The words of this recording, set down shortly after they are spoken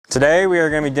Today we are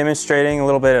going to be demonstrating a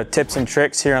little bit of tips and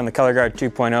tricks here on the ColorGard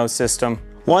 2.0 system.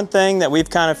 One thing that we've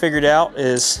kind of figured out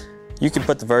is you can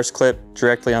put the SnoClip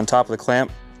directly on top of the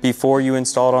clamp before you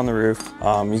install it on the roof.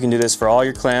 You can do this for all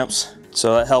your clamps,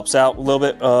 so that helps out a little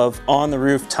bit of on the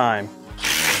roof time.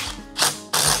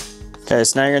 Okay,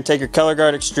 so now you're going to take your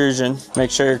ColorGard extrusion,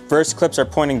 make sure your SnoClips are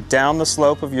pointing down the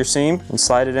slope of your seam, and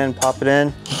slide it in, pop it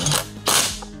in.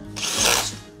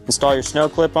 Install your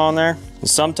SnoClip on there. And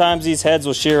sometimes these heads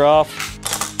will shear off,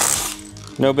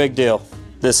 no big deal.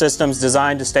 The system's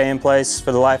designed to stay in place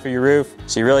for the life of your roof,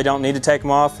 so you really don't need to take them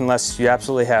off unless you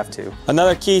absolutely have to.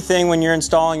 Another key thing when you're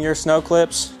installing your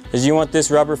SnoClips is you want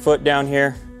this rubber foot down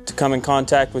here to come in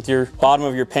contact with your bottom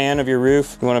of your pan of your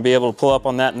roof. You want to be able to pull up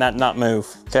on that and that not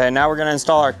move. Okay, now we're going to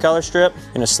install our Colorstrip.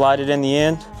 You're going to slide it in the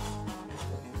end.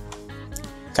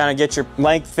 Kind of get your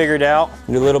length figured out.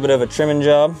 Do a little bit of a trimming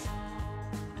job.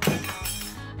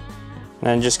 And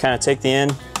then just kind of take the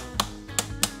end.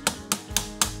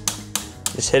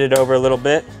 Just hit it over a little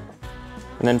bit.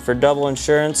 And then for double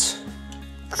insurance,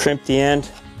 crimp the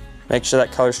end. Make sure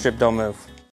that Colorstrip don't move.